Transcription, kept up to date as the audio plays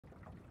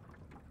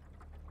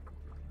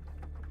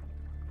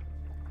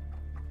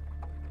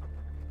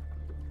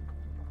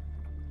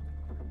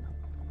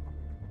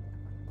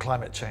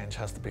Climate change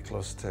has to be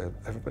close to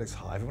everybody's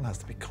heart. Everyone has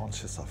to be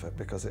conscious of it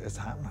because it is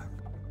happening.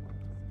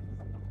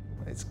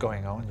 It's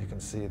going on, you can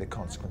see the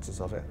consequences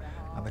of it,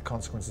 and the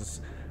consequences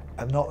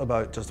are not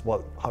about just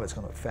how it's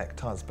going to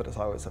affect us, but it's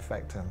how it's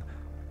affecting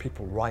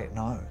people right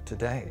now,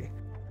 today.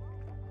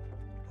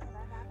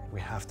 We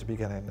have to be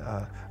getting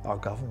our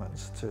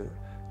governments to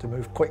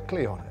move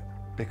quickly on it,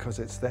 because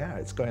it's there,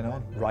 it's going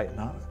on right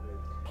now.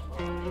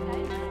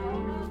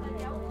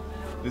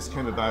 This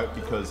came about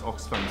because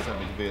Oxfam sent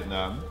me to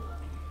Vietnam.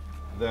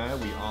 There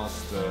we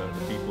asked the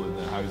people in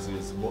their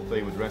houses what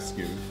they would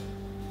rescue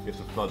if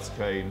the floods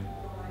came,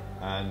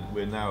 and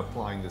we're now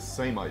applying the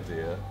same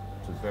idea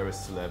to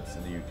various celebs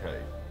in the UK.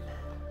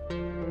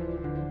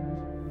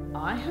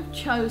 I have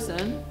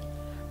chosen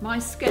my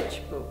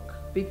sketchbook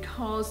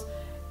because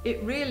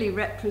it really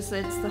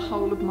represents the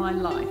whole of my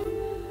life.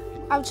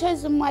 I've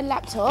chosen my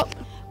laptop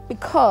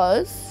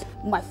because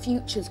my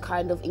future's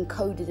kind of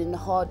encoded in the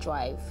hard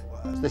drive.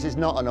 This is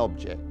not an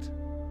object,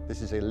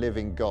 this is a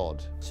living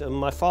God. So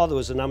my father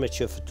was an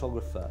amateur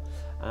photographer,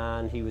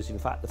 and he was in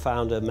fact the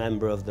founder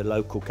member of the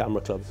local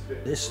camera club.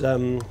 This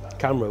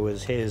camera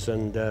was his,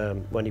 and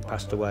when he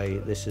passed away,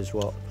 this is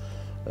what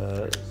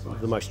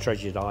the most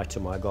treasured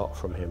item I got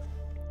from him.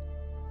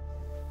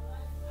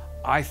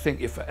 I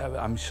think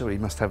I'm sure he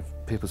must have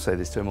people say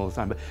this to him all the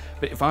time,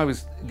 but if I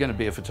was going to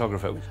be a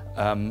photographer,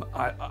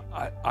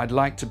 I'd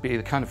like to be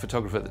the kind of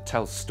photographer that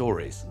tells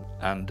stories,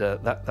 and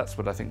that's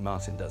what I think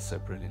Martin does so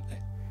brilliantly.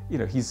 You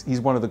know, he's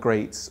one of the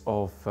greats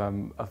of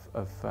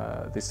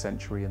this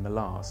century and the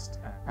last,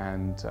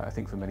 and I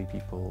think for many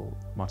people,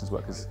 Martin's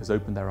work has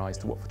opened their eyes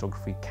to what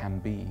photography can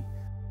be.